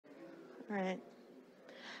All right.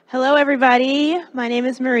 Hello, everybody. My name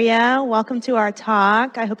is Maria. Welcome to our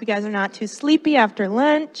talk. I hope you guys are not too sleepy after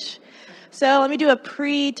lunch. So let me do a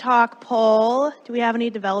pre-talk poll. Do we have any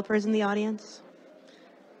developers in the audience?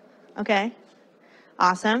 Okay.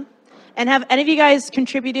 Awesome. And have any of you guys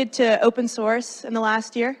contributed to open source in the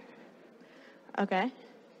last year? Okay.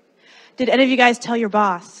 Did any of you guys tell your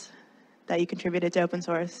boss that you contributed to open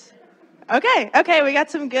source? Okay, we got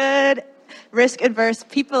some good risk-adverse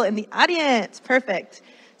people in the audience. Perfect.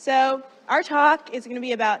 So our talk is going to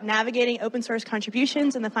be about navigating open source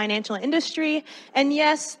contributions in the financial industry. And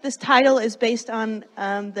yes, this title is based on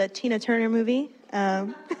the Tina Turner movie.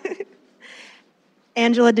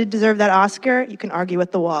 Angela did deserve that Oscar. You can argue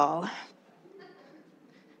with the wall.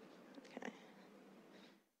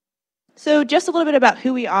 So just a little bit about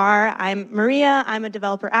who we are. I'm Maria. I'm a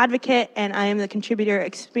developer advocate, and I am the contributor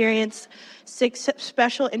experience 6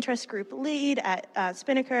 special interest group lead at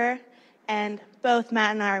Spinnaker. And both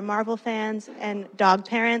Matt and I are Marvel fans and dog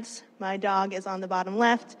parents. My dog is on the bottom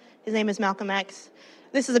left. His name is Malcolm X.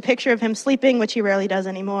 This is a picture of him sleeping, which he rarely does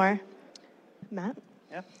anymore. Matt?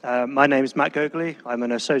 Yeah. My name is Matt Gogerly. I'm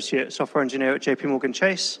an associate software engineer at JP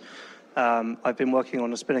Chase. I've been working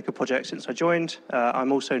on the Spinnaker project since I joined.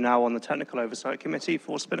 I'm also now on the technical oversight committee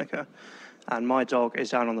for Spinnaker. And my dog is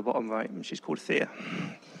down on the bottom right, and she's called Thea.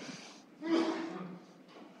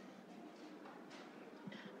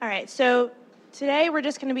 All right, so today we're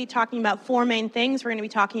just going to be talking about 4 main things. We're going to be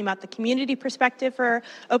talking about the community perspective for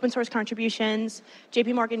open source contributions,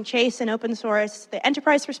 JP Chase and open source, the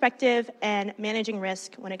enterprise perspective, and managing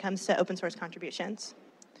risk when it comes to open source contributions.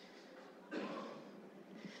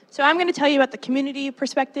 So I'm going to tell you about the community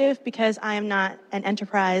perspective because I am not an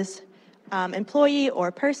enterprise employee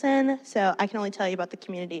or person, so I can only tell you about the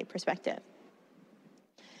community perspective.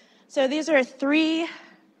 So these are 3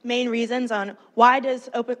 main reasons on why do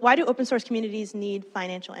open source communities need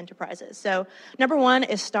financial enterprises. So number 1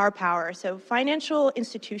 is star power. So financial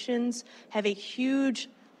institutions have a huge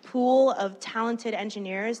pool of talented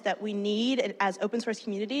engineers that we need as open source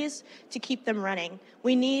communities to keep them running.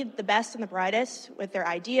 We need the best and the brightest with their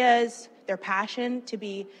ideas, their passion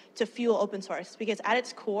to fuel open source, because at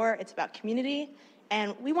its core, it's about community,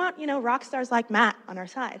 and we want, rock stars like Matt on our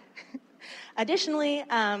side. Additionally,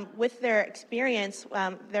 with their experience,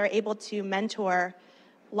 they're able to mentor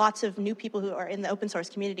lots of new people who are in the open source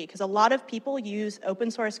community, because a lot of people use open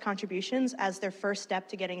source contributions as their first step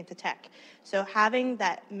to getting into tech. So having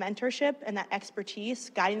that mentorship and that expertise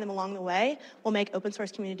guiding them along the way will make open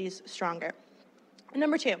source communities stronger. And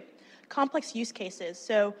number 2, complex use cases.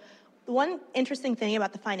 So the one interesting thing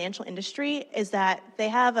about the financial industry is that they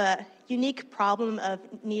have a unique problem of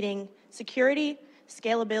needing security,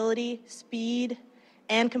 scalability, speed,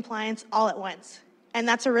 and compliance all at once. And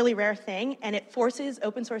that's a really rare thing, and it forces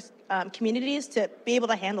open source communities to be able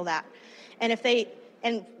to handle that. And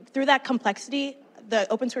through that complexity, the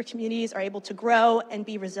open source communities are able to grow and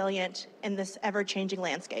be resilient in this ever-changing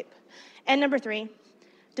landscape. And number 3,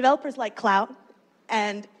 developers like clout,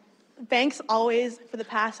 and banks always, for the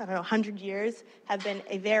past, 100 years, have been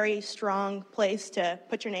a very strong place to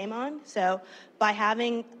put your name on. So by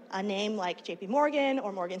having a name like JP Morgan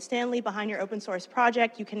or Morgan Stanley behind your open source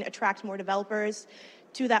project, you can attract more developers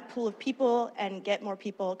to that pool of people and get more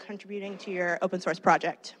people contributing to your open source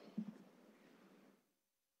project.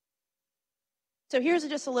 So here's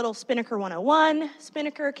just a little Spinnaker 101.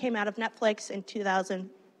 Spinnaker came out of Netflix in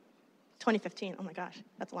 2015. Oh my gosh,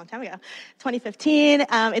 that's a long time ago. 2015.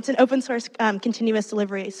 It's an open source continuous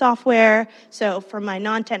delivery software. So for my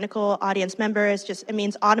non-technical audience members, it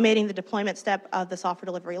means automating the deployment step of the software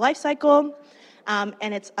delivery lifecycle.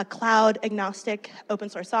 And it's a cloud agnostic open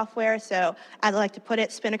source software. So as I like to put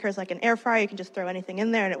it, Spinnaker is like an air fryer. You can just throw anything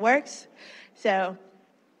in there and it works. So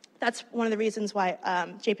that's one of the reasons why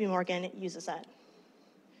JP Morgan uses that.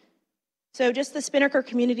 So just the Spinnaker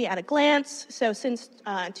community at a glance. So since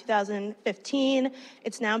 2015,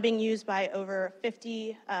 it's now being used by over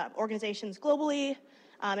 50 organizations globally.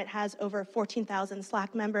 It has over 14,000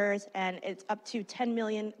 Slack members, and it's up to 10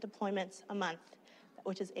 million deployments a month,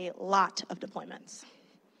 which is a lot of deployments.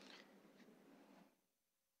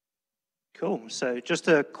 Cool. So just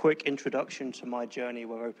a quick introduction to my journey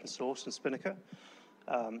with open source and Spinnaker.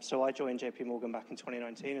 So I joined JP Morgan back in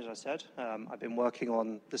 2019, as I said. I've been working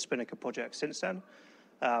on the Spinnaker project since then.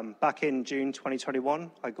 Back in June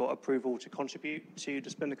 2021, I got approval to contribute to the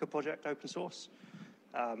Spinnaker project open source.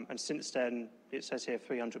 And since then, it says here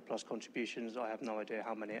 300 plus contributions. I have no idea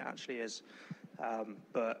how many it actually is.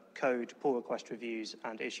 But code, pull request reviews,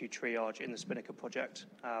 and issue triage in the Spinnaker project.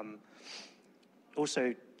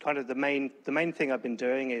 Also, kind of the main thing I've been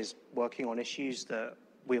doing is working on issues that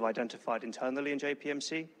we've identified internally in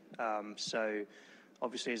JPMC. So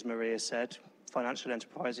obviously, as Maria said, financial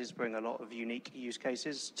enterprises bring a lot of unique use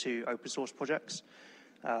cases to open source projects.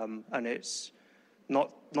 And it's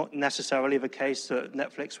not necessarily the case that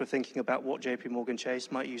Netflix were thinking about what JP Morgan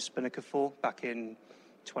Chase might use Spinnaker for back in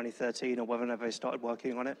 2013 or whenever they started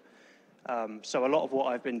working on it. So a lot of what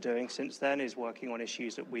I've been doing since then is working on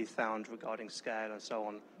issues that we've found regarding scale and so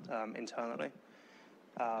on internally.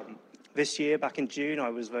 This year, back in June, I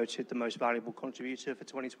was voted the most valuable contributor for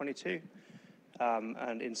 2022.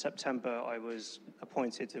 And in September, I was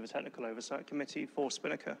appointed to the Technical Oversight Committee for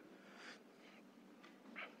Spinnaker.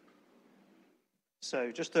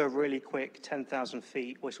 So just a really quick 10,000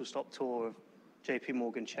 feet whistle-stop tour of JP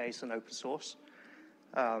Morgan Chase and open source.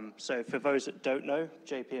 So for those that don't know,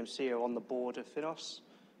 JPMC are on the board of FINOS.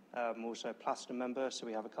 We're also a platinum member, so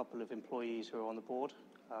we have a couple of employees who are on the board.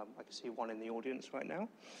 I can see one in the audience right now.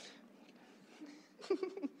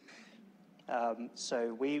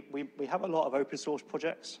 So we have a lot of open source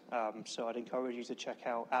projects, so I'd encourage you to check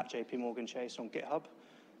out at JP Morgan Chase on GitHub.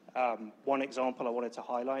 One example I wanted to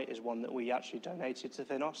highlight is one that we actually donated to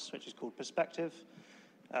FINOS, which is called Perspective.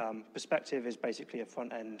 Perspective is basically a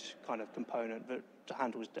front-end kind of component that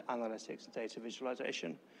handles the analytics and data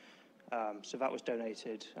visualization. So that was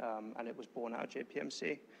donated, and it was born out of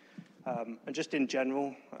JPMC. And just in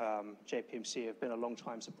general, JPMC have been a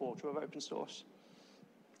long-time supporter of open source.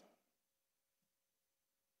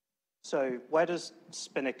 So where does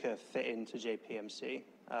Spinnaker fit into JPMC?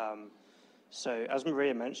 So as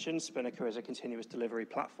Maria mentioned, Spinnaker is a continuous delivery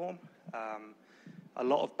platform. A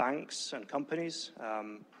lot of banks and companies,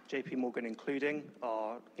 JP Morgan included,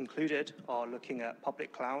 are looking at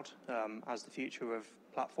public cloud as the future of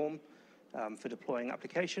platform for deploying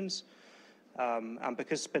applications. And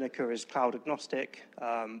because Spinnaker is cloud agnostic,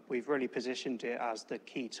 we've really positioned it as the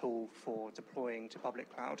key tool for deploying to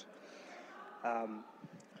public cloud.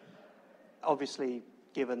 Obviously,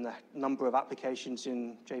 given the number of applications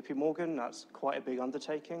in JP Morgan, that's quite a big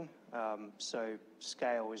undertaking. So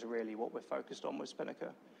scale is really what we're focused on with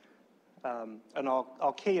Spinnaker. And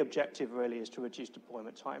our key objective really is to reduce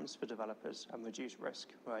deployment times for developers and reduce risk,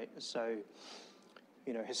 right? So,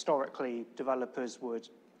 you know, historically, developers would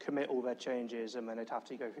commit all their changes and then they'd have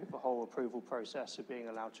to go through the whole approval process of being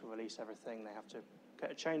allowed to release everything. They have to get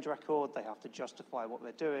a change record, they have to justify what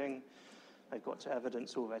they're doing, they've got to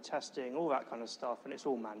evidence all their testing, all that kind of stuff, and it's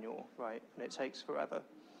all manual, right? And it takes forever.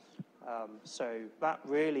 So that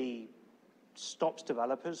really stops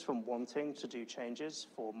developers from wanting to do changes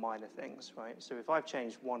for minor things, right? So if I've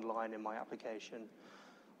changed one line in my application,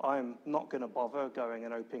 I'm not going to bother going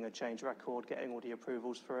and opening a change record, getting all the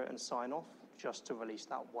approvals for it and sign off just to release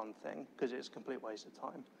that one thing, because it's a complete waste of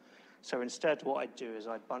time. So instead, what I'd do is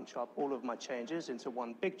I'd bunch up all of my changes into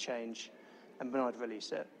one big change, and then I'd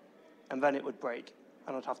release it. And then it would break,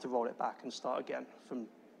 and I'd have to roll it back and start again from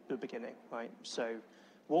the beginning, right? So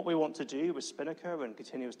what we want to do with Spinnaker and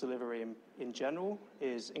continuous delivery in general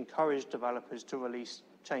is encourage developers to release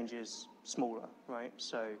changes smaller, right?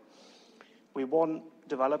 So we want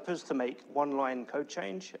developers to make one-line code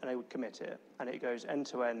change, and they would commit it. And it goes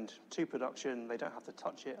end-to-end to production. They don't have to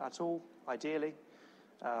touch it at all, ideally.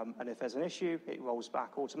 And if there's an issue, it rolls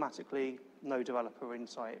back automatically, no developer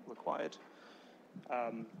insight required.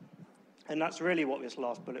 And that's really what this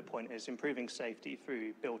last bullet point is, improving safety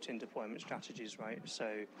through built-in deployment strategies, right?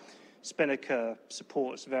 So Spinnaker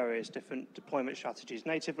supports various different deployment strategies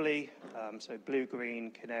natively, so blue,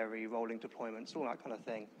 green, canary, rolling deployments, all that kind of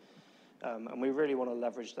thing. And we really want to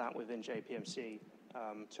leverage that within JPMC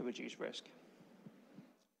to reduce risk.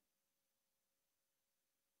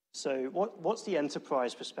 So what's the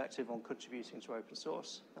enterprise perspective on contributing to open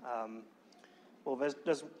source? Well,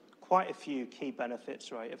 there's quite a few key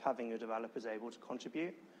benefits, right, of having your developers able to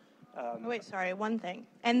contribute. Wait, sorry, one thing.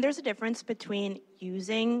 And there's a difference between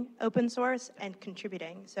using open source and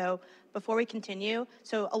contributing. So before we continue,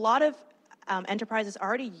 so a lot of enterprises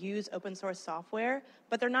already use open source software,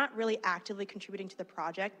 but they're not really actively contributing to the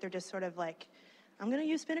project. They're just sort of like, I'm going to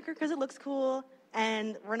use Spinnaker because it looks cool,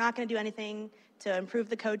 and we're not going to do anything to improve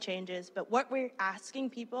the code changes. But what we're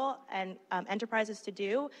asking people and enterprises to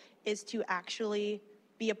do is to actually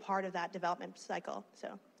be a part of that development cycle.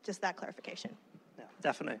 So just that clarification. Yeah,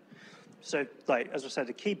 definitely. So, like, as I said,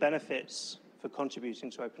 the key benefits for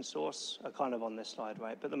contributing to open source are kind of on this slide,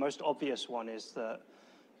 right? But the most obvious one is that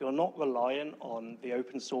you're not reliant on the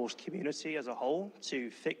open source community as a whole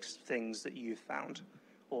to fix things that you've found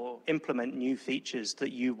or implement new features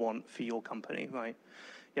that you want for your company, right?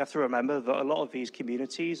 You have to remember that a lot of these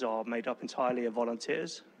communities are made up entirely of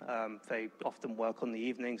volunteers. They often work on the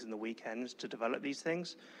evenings and the weekends to develop these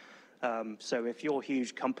things. So if your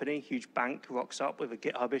huge company, huge bank rocks up with a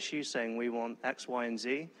GitHub issue saying we want X, Y, and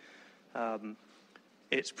Z,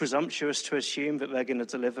 it's presumptuous to assume that they're going to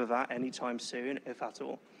deliver that anytime soon, if at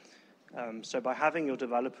all. So by having your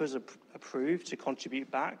developers approved to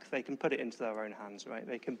contribute back, they can put it into their own hands, right?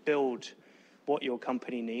 They can build what your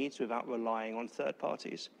company needs without relying on third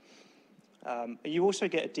parties. You also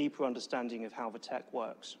get a deeper understanding of how the tech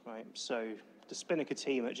works, right? So the Spinnaker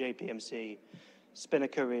team at JPMC,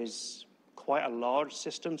 Spinnaker is quite a large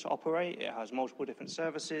system to operate. It has multiple different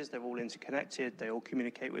services. They're all interconnected. They all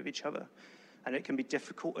communicate with each other. And it can be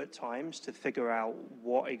difficult at times to figure out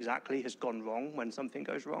what exactly has gone wrong when something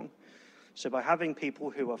goes wrong. So by having people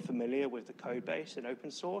who are familiar with the code base in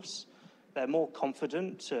open source, they're more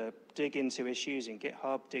confident to dig into issues in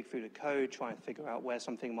GitHub, dig through the code, try and figure out where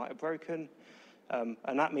something might have broken.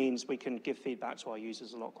 And that means we can give feedback to our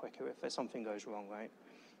users a lot quicker if there's something goes wrong, right?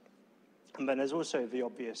 And then there's also the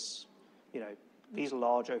obvious, these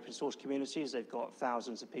large open source communities, they've got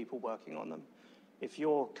thousands of people working on them. If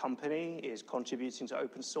your company is contributing to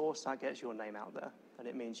open source, that gets your name out there. And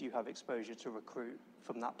it means you have exposure to recruit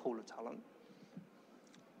from that pool of talent.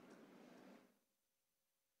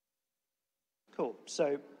 Cool.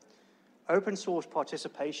 So open source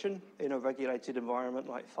participation in a regulated environment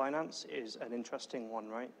like finance is an interesting one,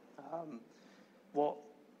 right? What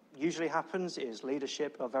usually happens is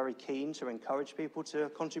leadership are very keen to encourage people to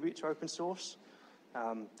contribute to open source.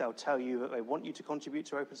 They'll tell you that they want you to contribute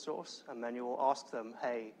to open source, and then you'll ask them,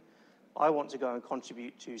 hey, I want to go and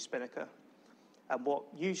contribute to Spinnaker. And what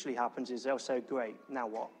usually happens is they'll say, great, now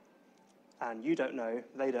what? And you don't know,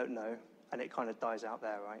 they don't know, and it kind of dies out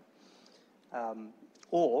there, right?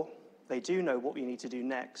 Or they do know what you need to do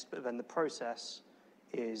next, but then the process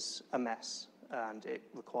is a mess, and it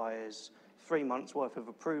requires 3 months worth of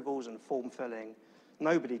approvals and form filling.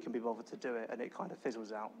 Nobody can be bothered to do it, and it kind of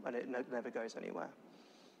fizzles out, and it never goes anywhere.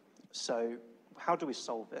 So how do we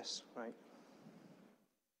solve this, right?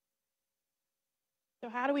 So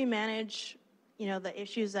how do we manage, the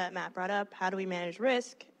issues that Matt brought up? How do we manage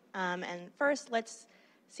risk? And first, let's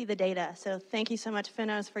see the data. So thank you so much,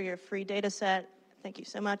 FINOS, for your free data set. Thank you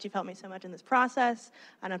so much. You've helped me so much in this process.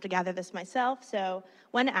 I don't have to gather this myself. So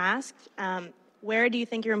when asked, where do you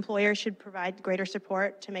think your employer should provide greater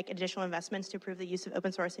support to make additional investments to improve the use of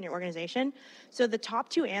open source in your organization? So the top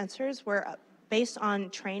 2 answers were based on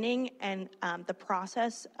training and the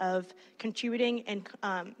process of contributing and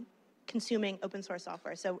consuming open source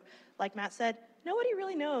software. So like Matt said, nobody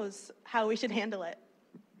really knows how we should handle it.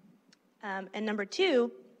 And number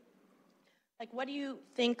 2, what do you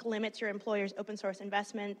think limits your employer's open source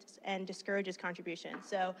investments and discourages contribution?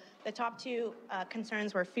 So the top 2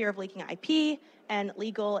 concerns were fear of leaking IP and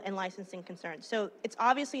legal and licensing concerns. So it's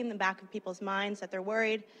obviously in the back of people's minds that they're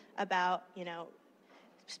worried about,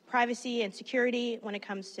 privacy and security when it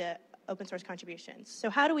comes to open source contributions. So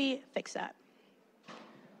how do we fix that?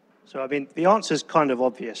 So, the answer is kind of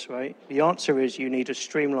obvious, right? The answer is you need a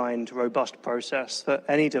streamlined, robust process that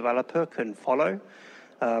any developer can follow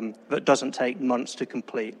that doesn't take months to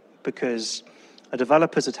complete, because a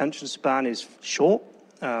developer's attention span is short,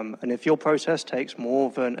 and if your process takes more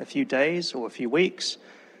than a few days or a few weeks,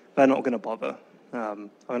 they're not going to bother.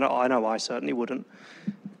 I know I certainly wouldn't.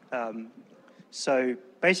 So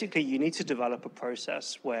basically, you need to develop a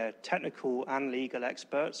process where technical and legal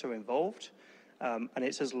experts are involved, and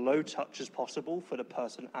it's as low touch as possible for the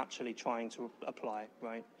person actually trying to apply,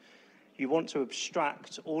 right? You want to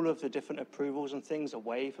abstract all of the different approvals and things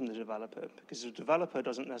away from the developer, because the developer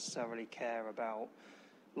doesn't necessarily care about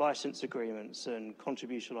license agreements and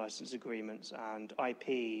contribution license agreements and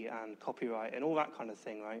IP and copyright and all that kind of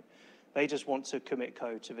thing, right? They just want to commit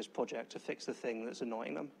code to this project to fix the thing that's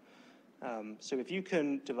annoying them. So if you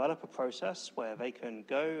can develop a process where they can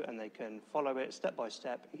go and they can follow it step by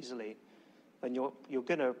step easily, then you're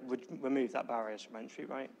going to remove that barriers from entry,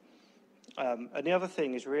 right? And the other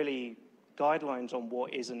thing is really guidelines on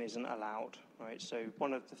what is and isn't allowed, right? So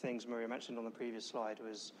one of the things Maria mentioned on the previous slide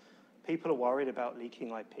was people are worried about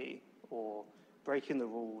leaking IP or breaking the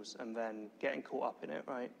rules and then getting caught up in it,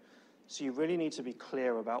 right? So you really need to be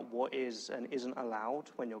clear about what is and isn't allowed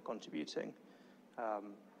when you're contributing.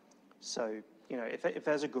 So, if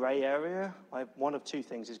there's a gray area, one of 2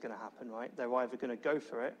 things is going to happen, right? They're either going to go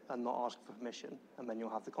for it and not ask for permission, and then you'll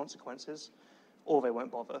have the consequences, or they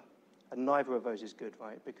won't bother. And neither of those is good,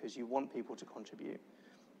 right? Because you want people to contribute.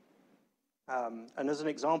 And as an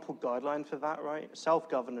example guideline for that, right?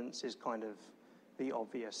 Self-governance is kind of the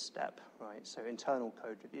obvious step, right? So internal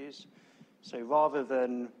code reviews. So rather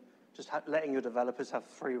than just letting your developers have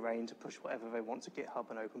free reign to push whatever they want to GitHub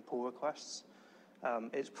and open pull requests,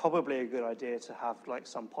 It's probably a good idea to have like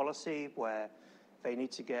some policy where they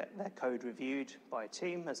need to get their code reviewed by a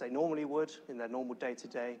team as they normally would in their normal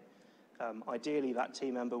day-to-day. Ideally, that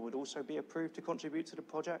team member would also be approved to contribute to the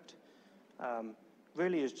project.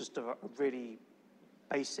 Really is just a really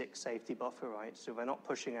basic safety buffer, right? So we're not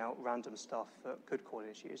pushing out random stuff that could cause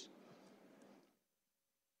issues.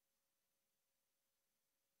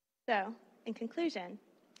 So, in conclusion,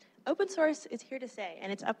 open source is here to stay,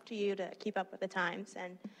 and it's up to you to keep up with the times.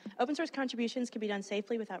 And open source contributions can be done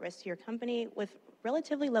safely without risk to your company with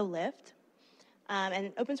relatively low lift.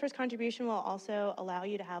 And open source contribution will also allow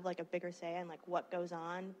you to have like a bigger say in like what goes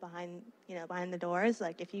on behind the doors.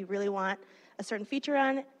 Like if you really want a certain feature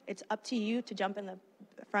on, it's up to you to jump in the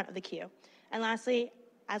front of the queue. And lastly,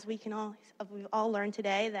 as we've all learned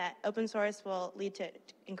today, that open source will lead to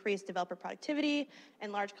increased developer productivity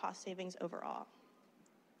and large cost savings overall.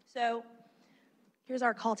 So here's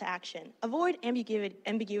our call to action. Avoid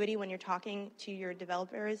ambiguity when you're talking to your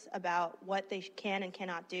developers about what they can and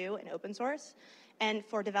cannot do in open source. And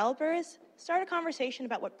for developers, start a conversation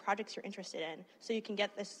about what projects you're interested in so you can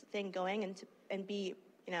get this thing going and be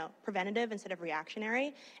preventative instead of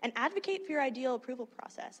reactionary, and advocate for your ideal approval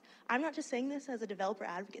process. I'm not just saying this as a developer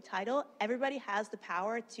advocate title. Everybody has the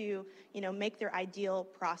power to make their ideal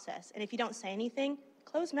process. And if you don't say anything,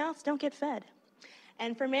 closed mouths don't get fed.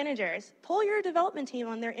 And for managers, pull your development team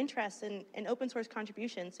on their interests in open source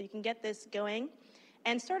contributions so you can get this going,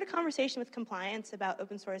 and start a conversation with compliance about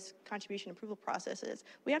open source contribution approval processes.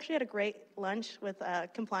 We actually had a great lunch with a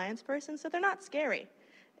compliance person, so they're not scary.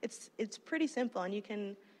 It's pretty simple, and you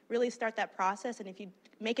can really start that process, and if you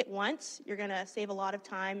make it once, you're gonna save a lot of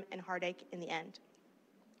time and heartache in the end.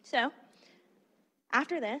 So,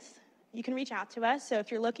 after this, you can reach out to us. So if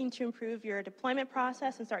you're looking to improve your deployment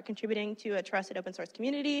process and start contributing to a trusted open source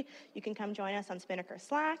community, you can come join us on Spinnaker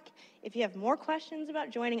Slack. If you have more questions about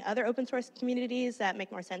joining other open source communities that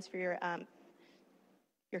make more sense for your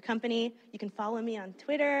company, you can follow me on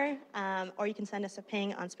Twitter, or you can send us a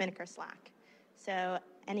ping on Spinnaker Slack. So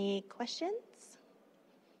any questions?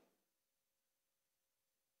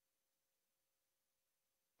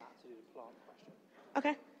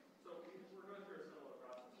 Okay.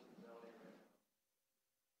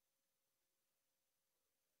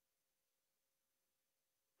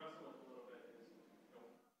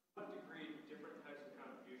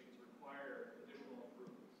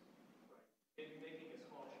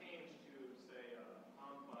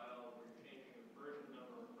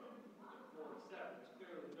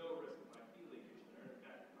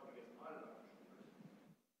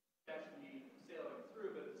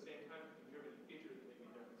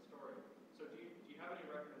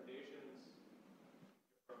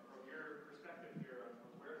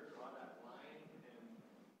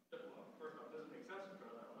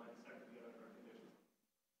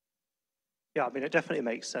 Yeah, I mean, it definitely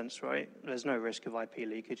makes sense, right? There's no risk of IP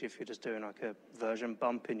leakage if you're just doing like a version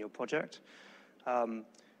bump in your project.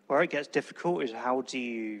 Where it gets difficult is how do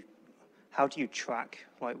you track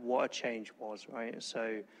like what a change was, right?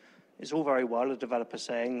 So it's all very well a developer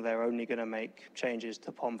saying they're only going to make changes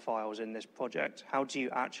to POM files in this project. How do you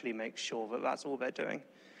actually make sure that that's all they're doing?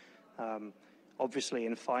 Obviously,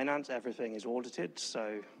 in finance, everything is audited,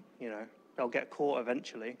 so they'll get caught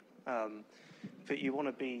eventually. But you want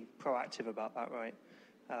to be proactive about that, right?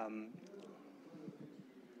 Oh,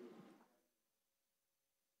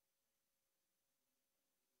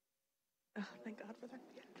 thank God for that.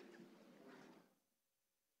 Yeah.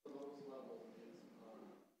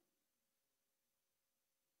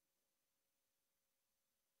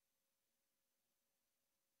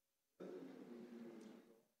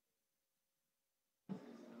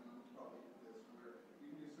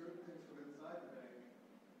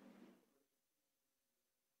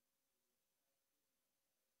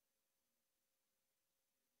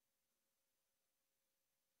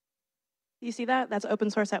 You see that? That's open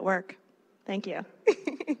source at work. Thank you.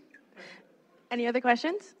 Any other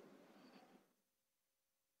questions?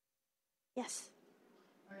 Yes.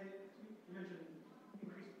 You mentioned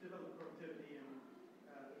increased developer productivity and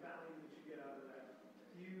the value that you get out of that.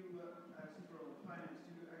 Do you, since we're on finance,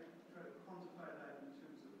 do you try to quantify that in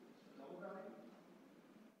terms of dollar value?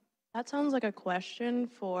 That sounds like a question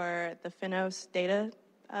for the FINOS data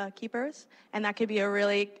keepers, and that could be a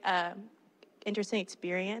really interesting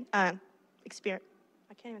experiment. I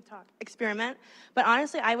can't even talk. Experiment. But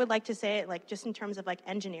honestly, I would like to say it like just in terms of like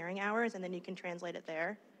engineering hours, and then you can translate it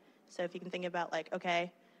there. So if you can think about like,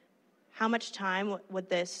 okay, how much time would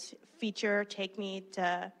this feature take me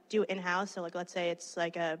to do in-house? So like, let's say it's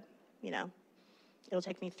like a, it'll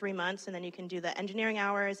take me 3 months, and then you can do the engineering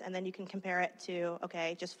hours, and then you can compare it to,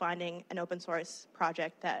 okay, just finding an open source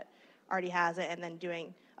project that already has it, and then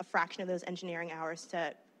doing a fraction of those engineering hours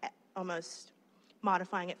to almost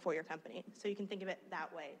modifying it for your company. So you can think of it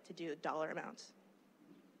that way to do dollar amounts.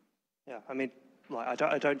 Yeah, I mean, like,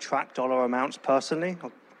 I don't track dollar amounts personally.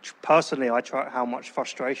 Personally, I track how much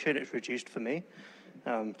frustration it's reduced for me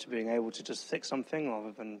to being able to just fix something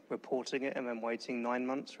rather than reporting it and then waiting 9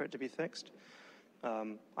 months for it to be fixed.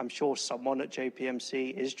 I'm sure someone at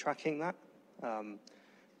JPMC is tracking that,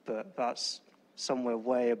 but that's somewhere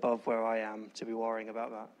way above where I am to be worrying about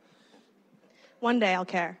that. One day I'll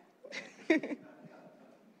care. All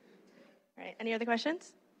right, any other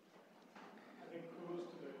questions? I think kudos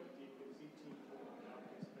to the JPMC team for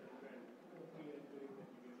adopting Spinnaker and hopefully doing that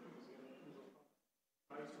you get users.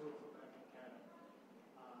 I used to work for Bank in Canada.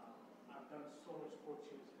 I've done so much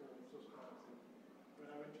coaching for source products, and when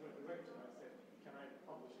I went to my director, I said, "Can I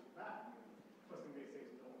publish it back?" First thing they say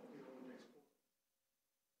is no, you don't want to export.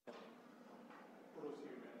 Kudos to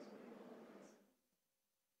you guys.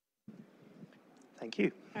 Thank you.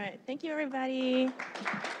 All right, thank you, everybody.